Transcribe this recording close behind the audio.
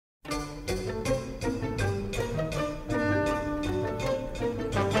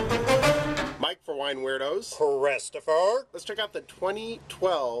Wine Weirdos. Christopher. Let's check out the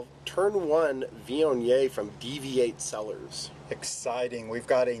 2012 Turn One Viognier from DV8 Cellars. Exciting. We've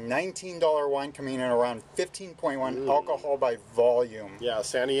got a $19 wine coming in around 15.1 alcohol by volume. Yeah,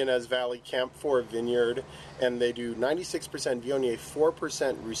 San Ynez Valley Camp 4 Vineyard, and they do 96% Viognier,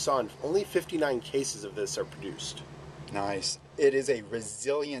 4% Roussanne. Only 59 cases of this are produced. Nice. It is a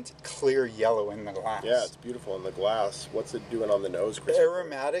resilient, clear yellow in the glass. Yeah, it's beautiful in the glass. What's it doing on the nose, Christopher?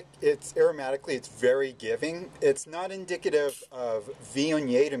 Aromatically, it's very giving. It's not indicative of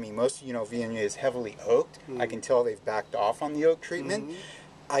Viognier to me. Most, Viognier is heavily oaked. I can tell they've backed off on the oak treatment.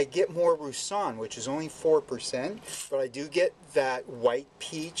 I get more Roussanne, which is only 4%, but I do get that white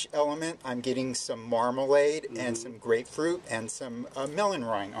peach element. I'm getting some marmalade and some grapefruit and some melon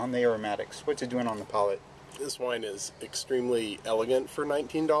rind on the aromatics. What's it doing on the palate? This wine is extremely elegant for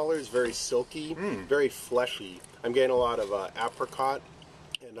 $19, very silky, very fleshy. I'm getting a lot of apricot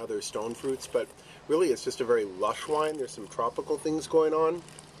and other stone fruits, but really it's just a very lush wine. There's some tropical things going on.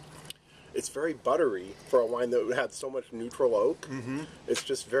 It's very buttery for a wine that had so much neutral oak. It's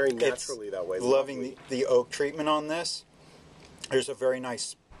just very naturally that way. Loving the oak treatment on this. There's a very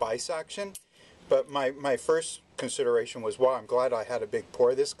nice spice action, but my first consideration was, wow, I'm glad I had a big pour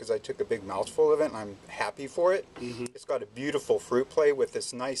of this because I took a big mouthful of it and I'm happy for it. It's got a beautiful fruit play with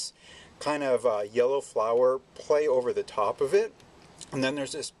this nice kind of yellow flower play over the top of it. And then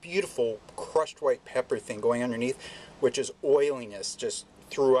there's this beautiful crushed white pepper thing going underneath, which is oiliness just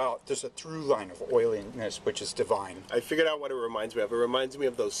throughout. There's a through line of oiliness, which is divine. I figured out what it reminds me of. It reminds me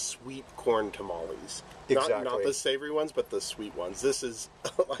of those sweet corn tamales. Exactly. Not the savory ones, but the sweet ones. This is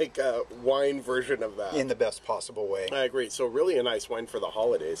like a wine version of that. In the best possible way. I agree. So really a nice wine for the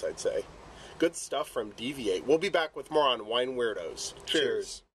holidays, I'd say. Good stuff from DV8. We'll be back with more on Wine Weirdos.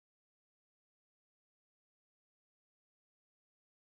 Cheers.